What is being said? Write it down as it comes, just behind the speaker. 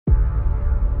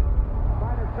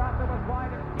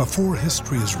Before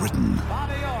history is written,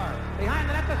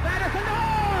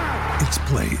 it's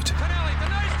played.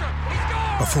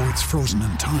 Before it's frozen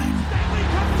in time,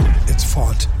 it's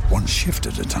fought one shift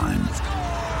at a time.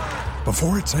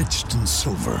 Before it's etched in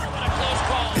silver,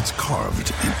 it's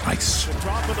carved in ice.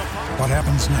 What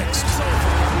happens next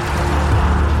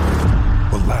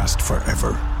will last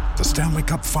forever. The Stanley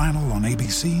Cup Final on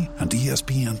ABC and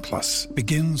ESPN Plus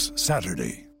begins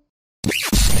Saturday.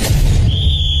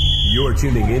 You're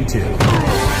tuning into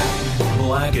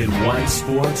Black and White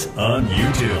Sports on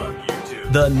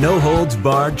YouTube. The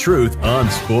no-holds-barred truth on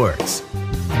sports.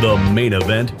 The main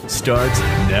event starts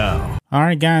now. All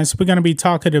right, guys, we're going to be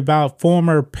talking about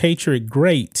former Patriot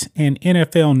great and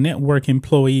NFL Network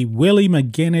employee Willie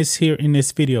McGinest here in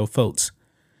this video, folks.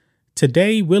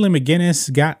 Today, Willie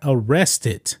McGinest got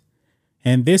arrested,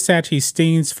 and this actually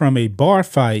stems from a bar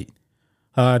fight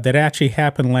that actually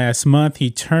happened last month.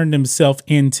 He turned himself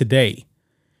in today.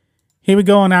 Here we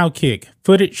go on Outkick.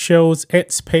 Footage shows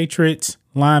ex-Patriots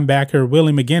linebacker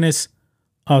Willie McGinest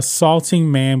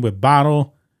assaulting man with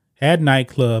bottle at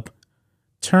nightclub,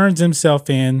 turns himself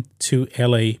in to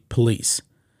LA police.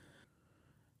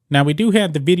 Now, we do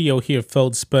have the video here,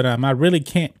 folks, but I really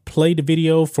can't play the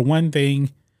video. For one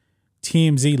thing,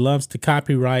 TMZ loves to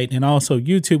copyright, and also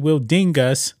YouTube will ding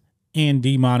us and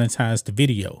demonetize the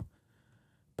video.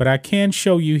 But I can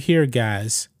show you here,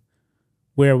 guys,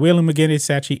 where Willie McGinest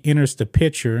actually enters the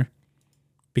picture,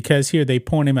 because here they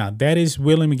point him out. That is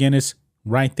Willie McGinest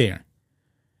right there.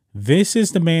 This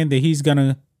is the man that he's going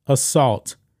to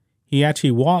assault. He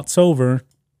actually walks over,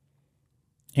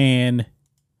 and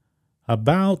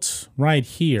about right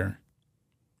here,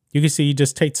 you can see he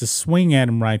just takes a swing at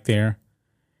him right there,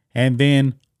 and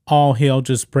then all hell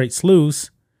just breaks loose.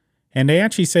 And they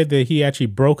actually said that he actually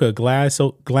broke a glass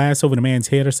over the man's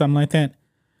head or something like that.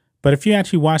 But if you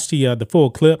actually watch the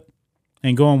full clip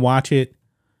and go and watch it,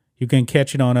 you can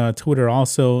catch it on Twitter,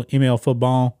 also ML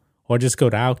Football, or just go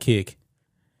to Outkick.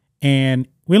 And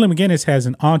Willie McGinest has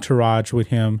an entourage with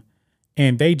him,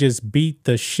 and they just beat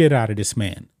the shit out of this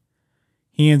man.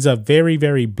 He ends up very,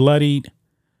 very bloodied,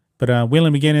 but Willie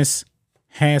McGinest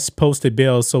has posted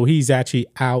bail, so he's actually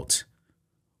out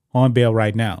on bail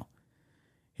right now.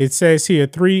 It says here,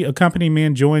 3 accompanying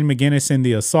men joined McGinest in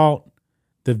the assault.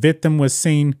 The victim was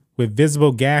seen with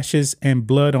visible gashes and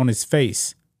blood on his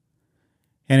face.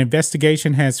 An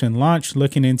investigation has been launched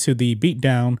looking into the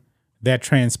beatdown that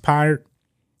transpired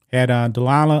at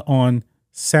Delilah on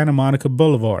Santa Monica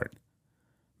Boulevard.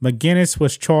 McGinest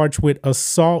was charged with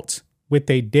assault with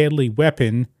a deadly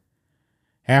weapon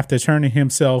after turning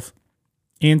himself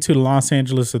into the Los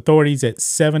Angeles authorities at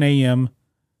 7 a.m.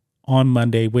 on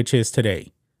Monday, which is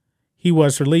today. He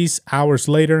was released hours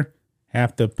later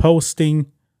after posting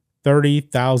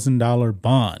 $30,000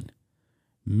 bond.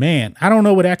 Man, I don't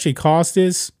know what actually caused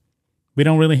this. We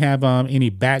don't really have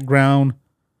any background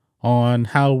on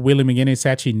how Willie McGinest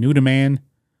actually knew the man.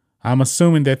 I'm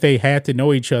assuming that they had to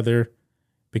know each other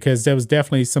because there was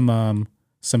definitely some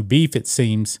beef, it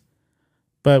seems.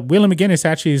 But Willie McGinest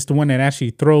actually is the one that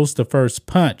actually throws the first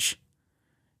punch.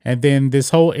 And then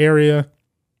this whole area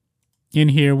in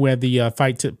here where the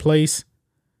fight took place,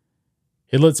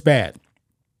 it looks bad.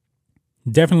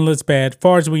 Definitely looks bad. As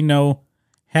far as we know,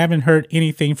 haven't heard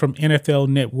anything from NFL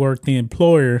Network, the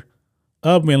employer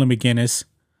of Willie McGinest.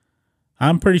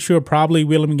 I'm pretty sure probably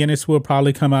Willie McGinest will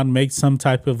probably come out and make some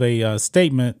type of a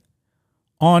statement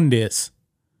on this.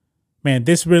 Man,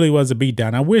 this really was a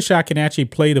beatdown. I wish I could actually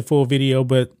play the full video,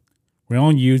 but we're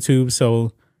on YouTube,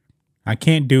 so I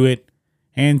can't do it.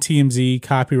 And TMZ,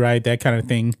 copyright, that kind of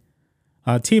thing.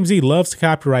 TMZ loves to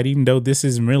copyright, even though this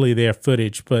isn't really their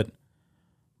footage, but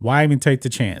why even take the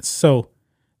chance? So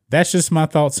that's just my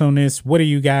thoughts on this. What do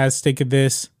you guys think of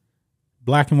this?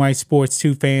 Black and White Sports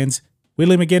 2 fans.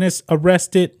 Willie McGinest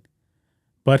arrested,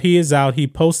 but he is out. He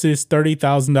posted his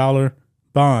 $30,000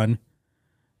 bond,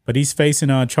 but he's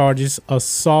facing charges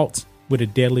assault with a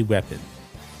deadly weapon.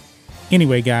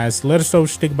 Anyway, guys, let us know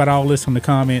what you think about all this in the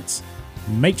comments.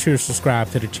 Make sure to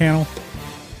subscribe to the channel,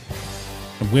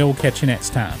 and we'll catch you next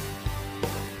time.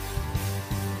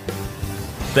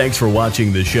 Thanks for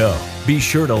watching the show. Be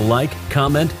sure to like,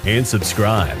 comment, and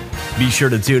subscribe. Be sure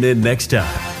to tune in next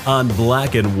time on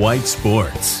Black and White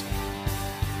Sports.